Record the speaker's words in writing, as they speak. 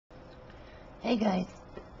Hey guys,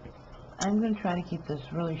 I'm going to try to keep this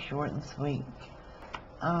really short and sweet.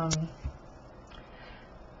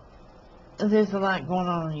 There's a lot going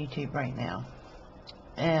on YouTube right now,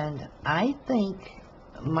 and I think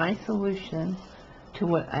my solution to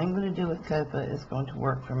what I'm going to do with Coppa is going to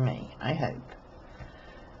work for me, I hope.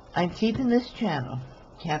 I'm keeping this channel,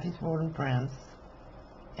 Kathy's World and Friends,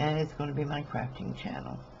 and it's going to be my crafting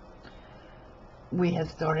channel. We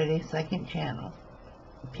have started a second channel,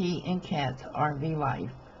 P and Kat's RV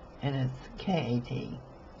Life, and it's K-A-T.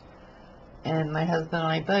 And my husband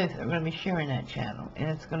and I both are going to be sharing that channel, and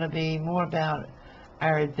it's going to be more about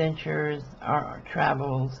our adventures, our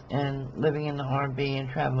travels, and living in the RV and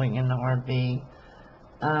traveling in the RV,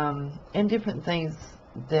 and different things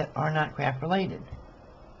that are not craft related.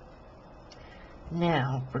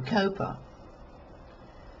 Now, for Coppa,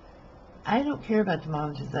 I don't care about the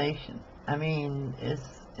monetization. I mean,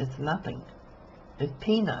 it's nothing. It's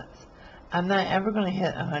peanuts. I'm not ever going to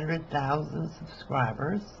hit 100,000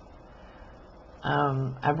 subscribers.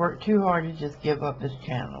 I've worked too hard to just give up this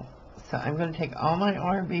channel. So I'm going to take all my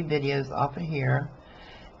RV videos off of here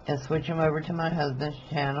and switch them over to my husband's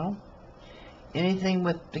channel. Anything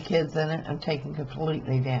with the kids in it, I'm taking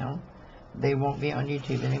completely down. They won't be on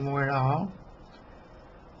YouTube anymore at all.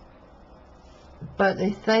 But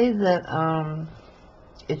they say that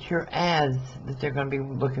it's your ads that they're going to be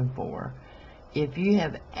looking for. If you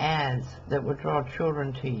have ads that will draw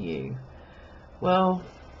children to you, well,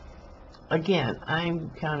 again, I'm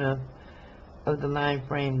kind of the mind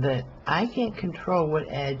frame that I can't control what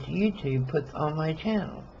ads YouTube puts on my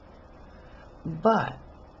channel. But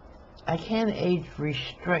I can age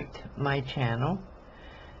restrict my channel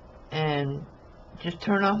and just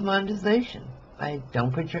turn off monetization.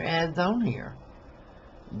 Don't put your ads on here.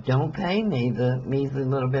 Don't pay me the measly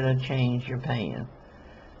little bit of change you're paying.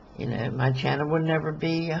 You know, my channel would never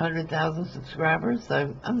be 100,000 subscribers,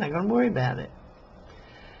 so I'm not going to worry about it.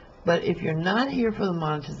 But if you're not here for the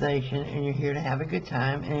monetization and you're here to have a good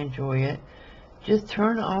time and enjoy it, just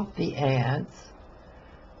turn off the ads,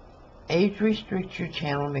 age restrict your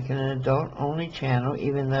channel, make it an adult-only channel,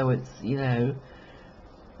 even though it's, you know,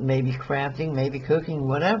 maybe crafting, maybe cooking,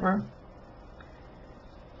 whatever.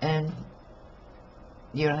 And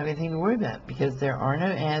you don't have anything to worry about because there are no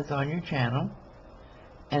ads on your channel.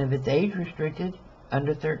 And if it's age restricted,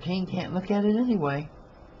 under 13 can't look at it anyway.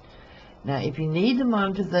 Now, if you need the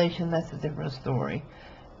monetization, that's a different story.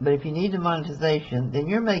 But if you need the monetization, then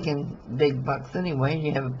you're making big bucks anyway, and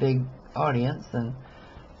you have a big audience, and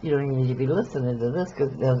you don't even need to be listening to this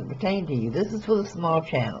because it doesn't pertain to you. This is for the small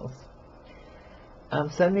channels.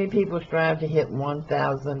 So many people strive to hit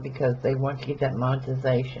 1,000 because they want to get that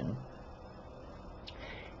monetization.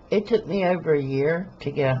 It took me over a year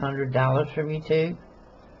to get $100 from YouTube.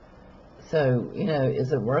 So, you know,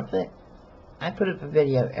 is it worth it? I put up a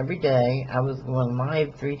video every day. I was going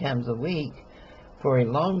live 3 times a week for a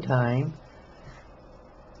long time.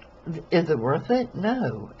 Is it worth it?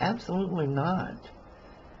 No, absolutely not.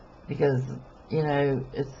 Because, you know,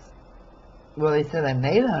 well, they said I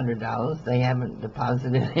made $100. They haven't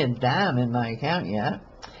deposited a dime in my account yet.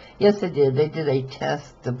 Yes, they did. They did a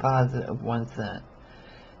test deposit of 1 cent.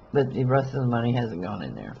 But the rest of the money hasn't gone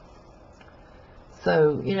in there.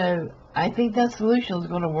 So, you know, I think that solution is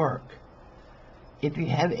going to work. If you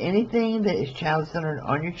have anything that is child-centered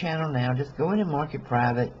on your channel now, just go in and mark it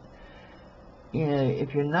private. You know,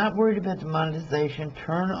 if you're not worried about the monetization,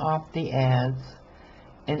 turn off the ads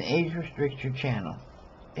and age restrict your channel.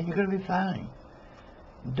 And you're going to be fine.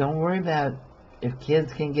 Don't worry about if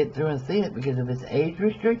kids can get through and see it, because if it's age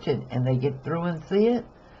restricted and they get through and see it,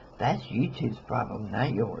 that's YouTube's problem,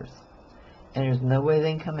 not yours. And there's no way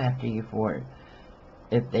they can come after you for it.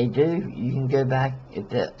 If they do, you can go back at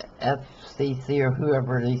the FCC or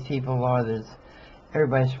whoever these people are. There's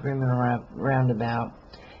everybody screaming around about.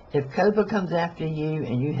 If Coppa comes after you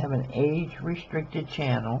and you have an age-restricted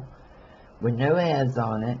channel with no ads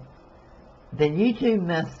on it, then YouTube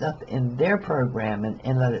messed up in their programming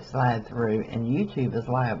and let it slide through, and YouTube is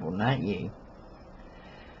liable, not you.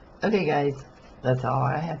 Okay, guys, that's all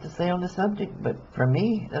I have to say on the subject, but for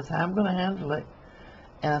me, that's how I'm going to handle it.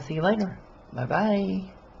 And I'll see you later.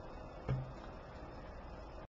 Bye-bye.